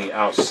were on the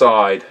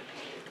outside.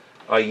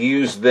 I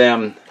used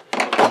them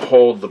to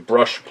hold the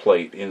brush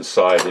plate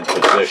inside in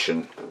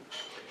position,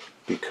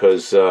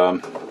 because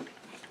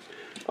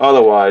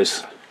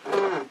otherwise,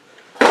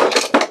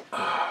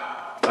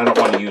 I don't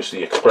want to use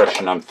the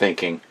expression I'm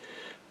thinking,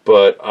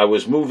 but I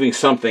was moving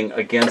something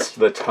against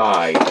the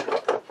tide.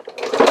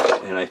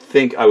 And I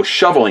think I was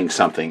shoveling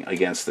something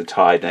against the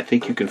tide, and I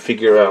think you can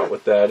figure out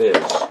what that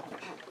is.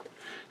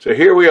 So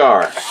here we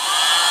are.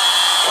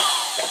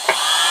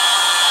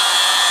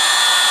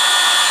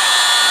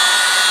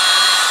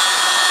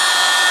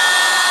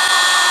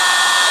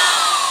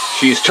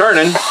 She's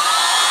turning.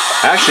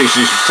 Actually,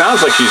 she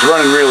sounds like she's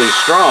running really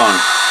strong.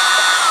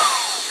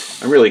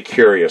 I'm really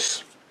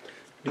curious.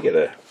 Let me get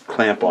a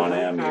clamp-on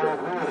ammeter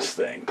on this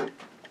thing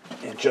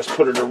and just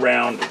put it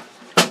around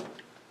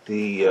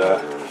the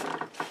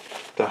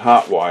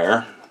hot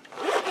wire,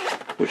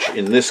 which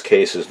in this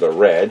case is the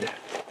red.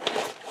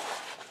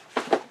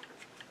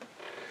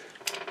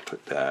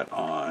 Put that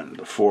on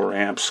the 4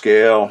 amp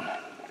scale.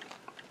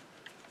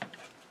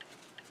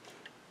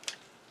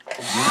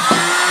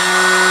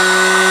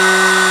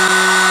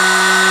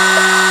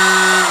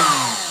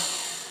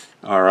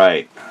 All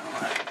right.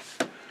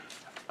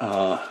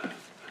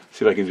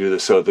 See if I can do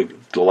this so the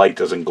light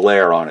doesn't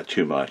glare on it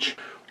too much.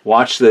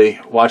 Watch the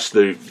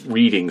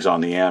readings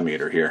on the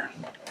ammeter here.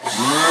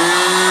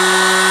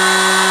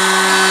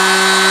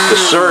 The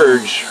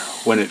surge,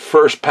 when it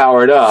first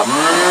powered up,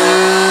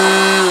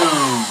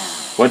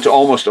 went to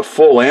almost a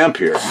full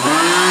ampere.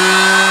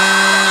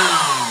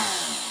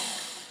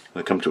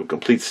 They come to a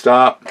complete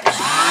stop.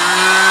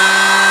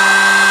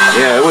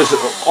 Yeah, it was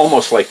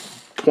almost like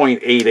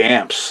 0.8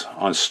 amps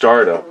on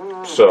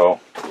startup. So,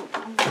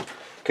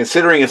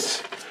 considering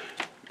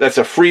that's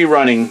a free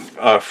running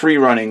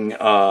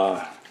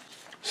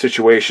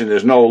situation,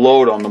 there's no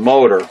load on the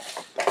motor.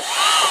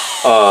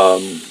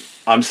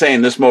 I'm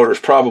saying this motor is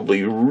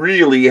probably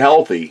really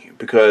healthy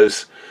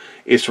because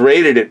it's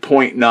rated at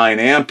 0.9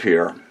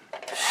 ampere.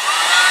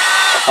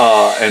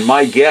 And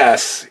my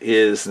guess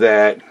is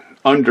that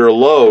under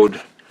load,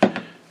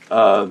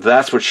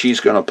 that's what she's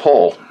going to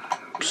pull.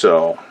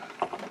 So,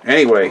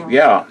 anyway,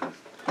 yeah.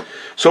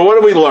 So what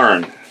did we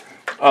learn?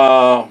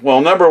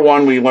 Well, number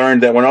one, we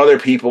learned that when other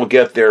people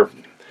get their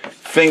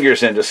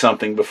fingers into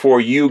something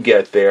before you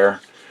get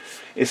there,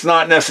 it's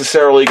not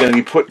necessarily going to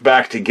be put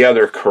back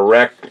together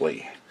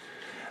correctly.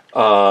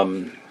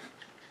 And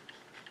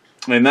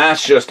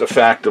that's just a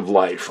fact of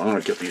life. I'm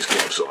going to get these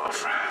gloves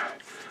off.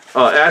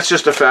 That's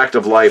just a fact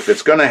of life.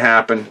 It's going to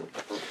happen.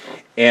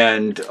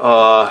 And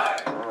so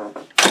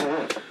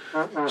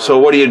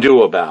what do you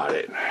do about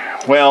it?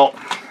 Well,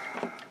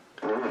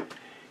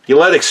 you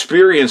let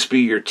experience be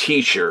your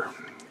teacher.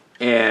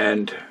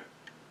 And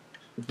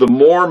the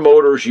more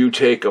motors you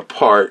take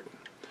apart,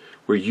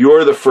 where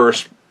you're the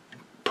first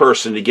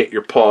person to get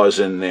your paws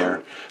in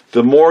there,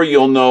 the more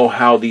you'll know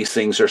how these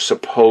things are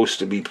supposed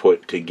to be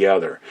put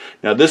together.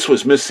 Now, this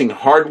was missing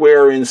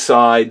hardware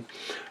inside.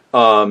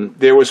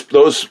 There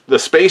was the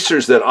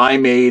spacers that I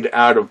made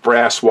out of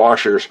brass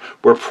washers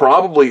were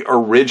probably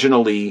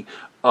originally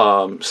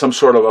some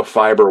sort of a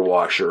fiber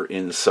washer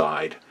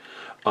inside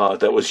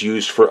that was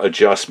used for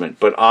adjustment.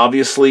 But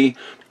obviously,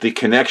 the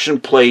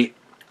connection plate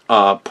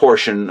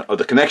portion of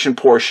the connection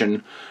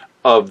portion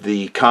of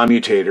the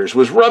commutators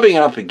was rubbing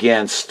up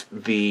against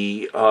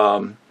the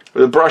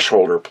brush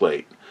holder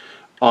plate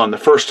on the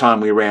first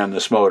time we ran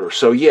this motor.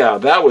 So yeah,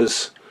 that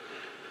was,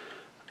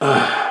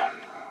 I'll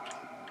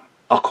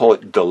call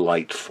it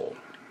delightful,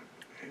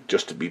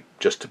 just to be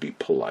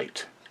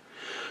polite.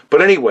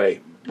 But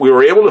anyway, we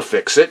were able to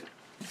fix it.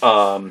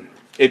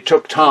 It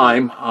took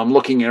time. I'm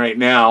looking right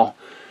now.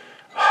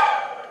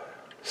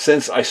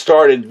 Since I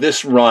started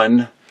this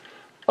run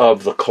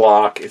of the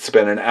clock, it's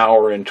been 1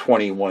 hour and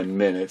 21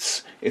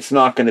 minutes. It's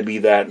not going to be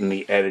that in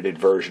the edited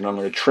version. I'm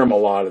going to trim a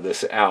lot of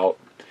this out.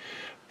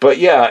 But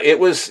yeah, it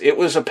was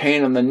a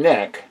pain in the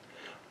neck.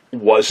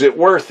 Was it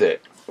worth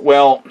it?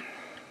 Well,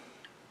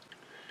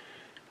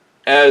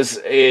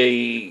 as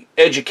a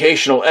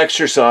educational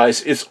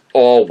exercise, it's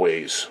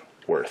always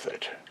worth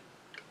it.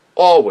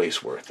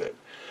 Always worth it.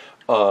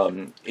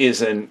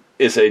 Is a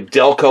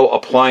Delco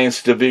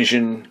Appliance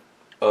Division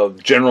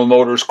of General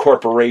Motors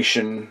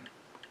Corporation,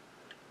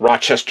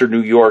 Rochester,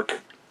 New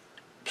York,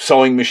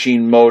 sewing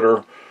machine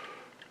motor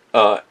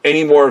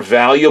any more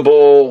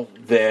valuable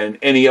than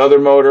any other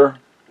motor?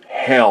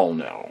 Hell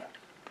no.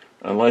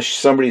 Unless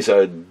somebody's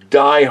a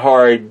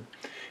die-hard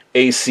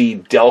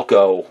AC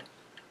Delco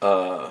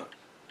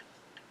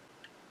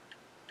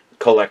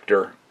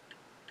collector.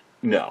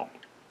 No,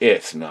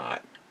 it's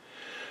not.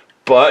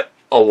 But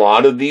a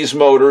lot of these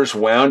motors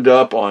wound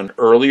up on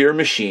earlier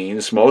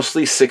machines,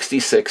 mostly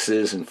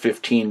 66s and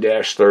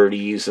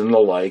 15-30s and the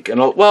like, and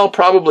well,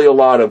 probably a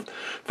lot of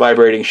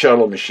vibrating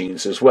shuttle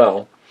machines as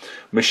well.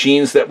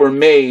 Machines that were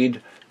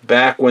made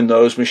back when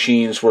those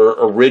machines were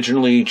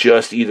originally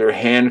just either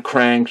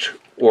hand-cranked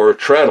or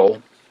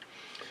treadle,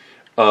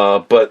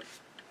 but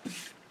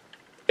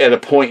at a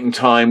point in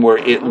time where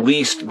at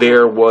least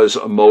there was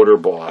a motor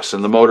boss,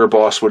 and the motor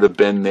boss would have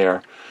been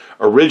there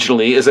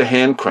originally as a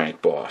hand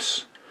crank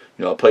boss,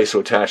 you know, a place to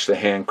attach the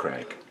hand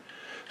crank.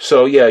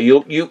 So yeah,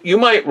 you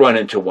might run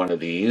into one of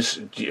these.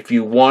 If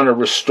you want to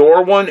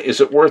restore one, is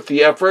it worth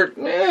the effort?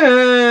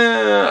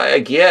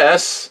 I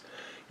guess.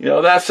 You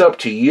know, that's up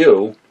to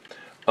you.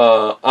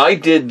 I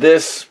did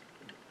this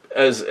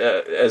as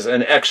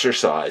an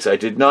exercise. I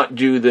did not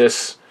do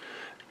this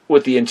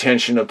with the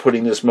intention of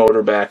putting this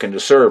motor back into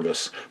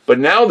service. But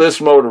now this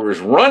motor is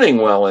running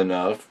well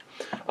enough,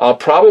 I'll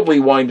probably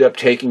wind up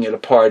taking it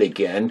apart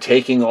again,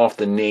 taking off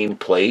the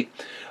nameplate,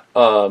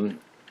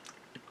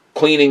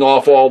 cleaning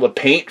off all the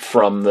paint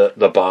from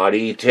the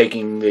body,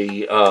 taking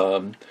the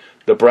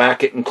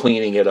bracket and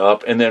cleaning it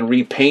up, and then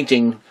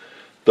repainting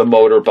the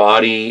motor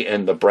body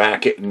and the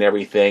bracket and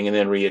everything, and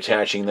then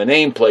reattaching the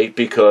nameplate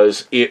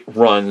because it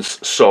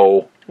runs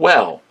so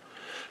well.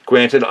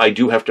 Granted, I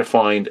do have to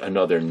find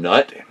another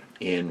nut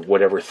in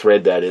whatever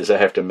thread that is. I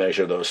have to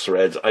measure those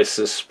threads. I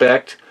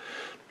suspect,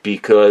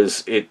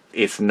 because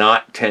it's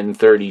not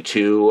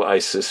 1032, I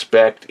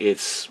suspect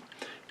it's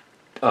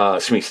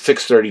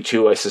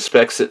 632. I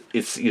suspect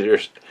it's either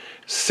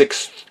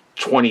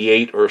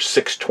 628 or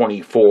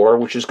 624,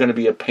 which is going to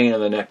be a pain in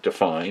the neck to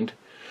find.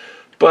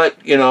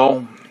 But, you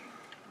know,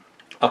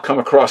 I'll come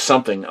across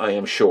something, I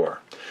am sure.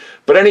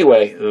 But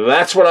anyway,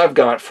 that's what I've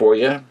got for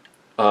you.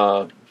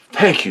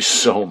 Thank you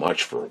so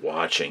much for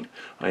watching.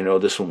 I know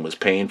this one was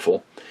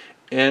painful.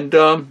 And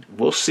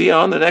we'll see you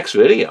on the next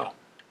video.